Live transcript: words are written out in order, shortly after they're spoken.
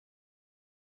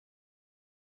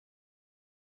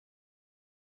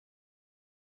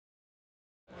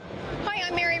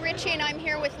Richie and I'm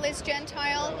here with Liz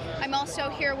Gentile. I'm also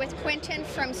here with Quentin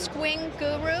from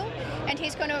Swinguru, and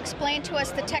he's going to explain to us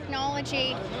the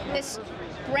technology, this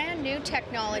brand new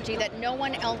technology that no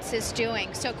one else is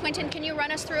doing. So Quentin, can you run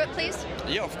us through it, please?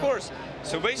 Yeah, of course.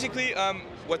 So basically,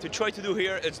 what we try to do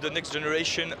here is the next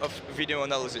generation of video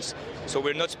analysis. So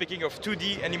we're not speaking of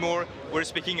 2D anymore, we're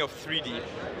speaking of 3D.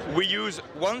 We use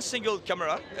one single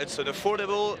camera. It's an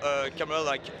affordable camera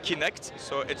like Kinect,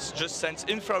 so it's just sends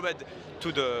infrared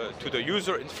to the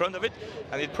user in front of it,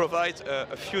 and it provides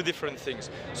a few different things.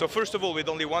 So first of all, with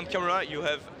only one camera, you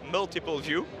have multiple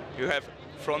view. You have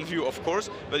front view, of course,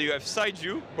 but you have side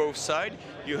view, both sides.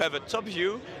 You have a top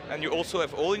view, and you also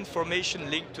have all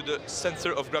information linked to the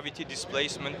center of gravity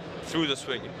displacement through the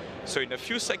swing. So in a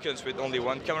few seconds, with only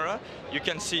one camera, you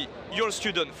can see your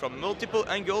student from multiple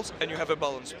angles, and you have a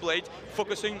balance plate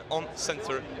focusing on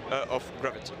center of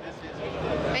gravity.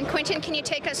 And Quentin, can you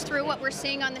take us through what we're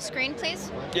seeing on the screen,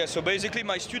 please? Yeah, so basically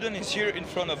my student is here in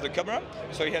front of the camera,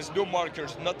 so he has no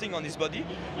markers, nothing on his body.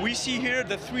 We see here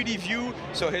the 3D view,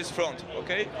 so his front,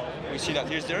 okay? We see that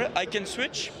here's there. I can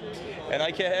switch, and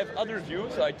I can have other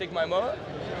views. So I take my mouse,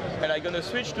 and I'm gonna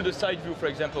switch to the side view, for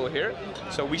example, here.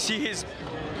 So we see he's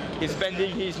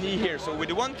bending his knee here. So with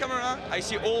the one camera, I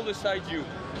see all the side view.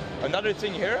 Another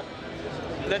thing here,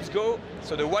 let's go.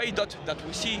 So the white dot that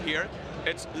we see here,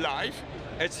 it's live.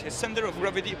 It's his center of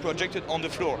gravity projected on the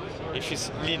floor. If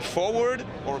he's leaned forward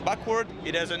or backward,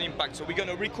 it has an impact. So we're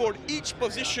gonna record each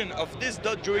position of this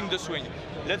dot during the swing.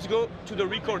 Let's go to the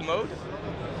record mode.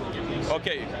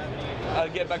 Okay, I'll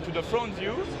get back to the front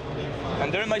view,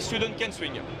 and there my student can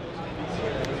swing.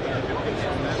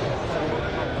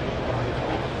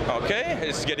 Okay,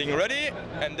 he's getting ready,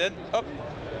 and then up.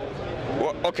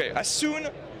 Okay, as soon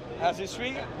as he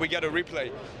swing, we get a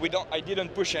replay. I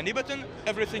didn't push any button,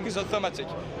 everything is automatic.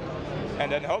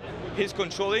 And then hop, he's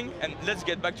controlling, and let's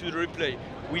get back to the replay.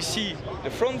 We see the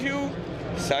front view,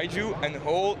 side view, and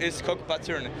whole his cock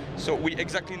pattern. So we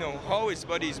exactly know how his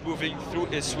body is moving through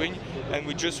his swing, and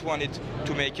we just wanted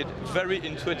to make it very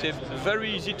intuitive, very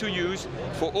easy to use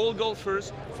for all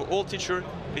golfers, for all teachers.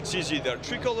 It's easy. There are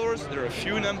 3 colors, there are a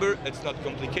few numbers, it's not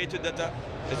complicated data,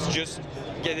 it's just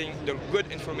getting the good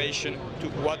information to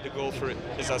what the golfer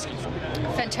is asking for.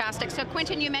 Fantastic. So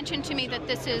Quentin, you mentioned to me that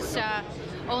this is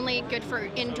only good for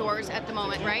indoors at the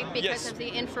moment, right? Because of the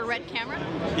infrared camera?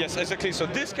 Yes, exactly. So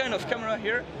this kind of camera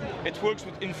here, it works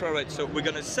with infrared. So we're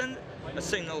going to send a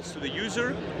signal to the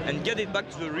user and get it back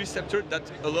to the receptor that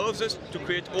allows us to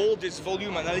create all this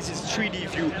volume analysis 3D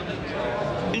view.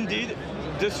 Indeed,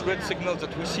 this red signal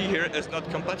that we see here is not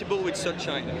compatible with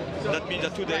sunshine. That means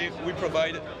that today we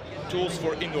provide tools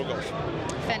for indoor golf.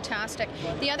 Fantastic.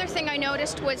 The other thing I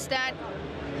noticed was that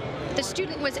the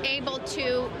student was able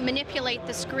to manipulate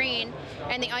the screen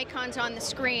and the icons on the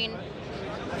screen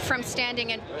from standing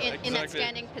in that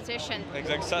standing position.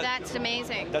 Exactly. That's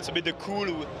amazing. That's a bit the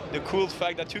cool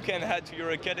fact that you can add to your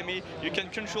academy. You can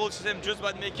control the system just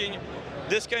by making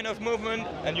this kind of movement,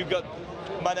 and you got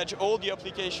manage all the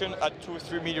application at 2 or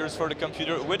 3 meters for the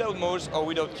computer without mouse or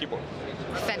without keyboard.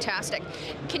 Fantastic.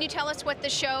 Can you tell us what the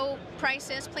show price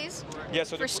is, please? Yeah,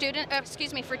 so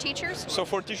for teachers? So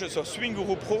for teachers, so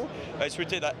Swinguru Pro, it's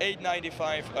rated at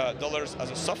 $895 as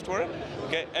a software,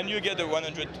 okay, and you get a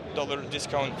 $100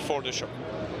 discount for the show.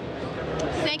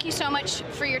 Thank you so much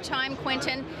for your time,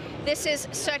 Quentin. This is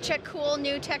such a cool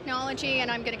new technology, and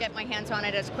I'm going to get my hands on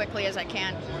it as quickly as I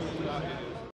can.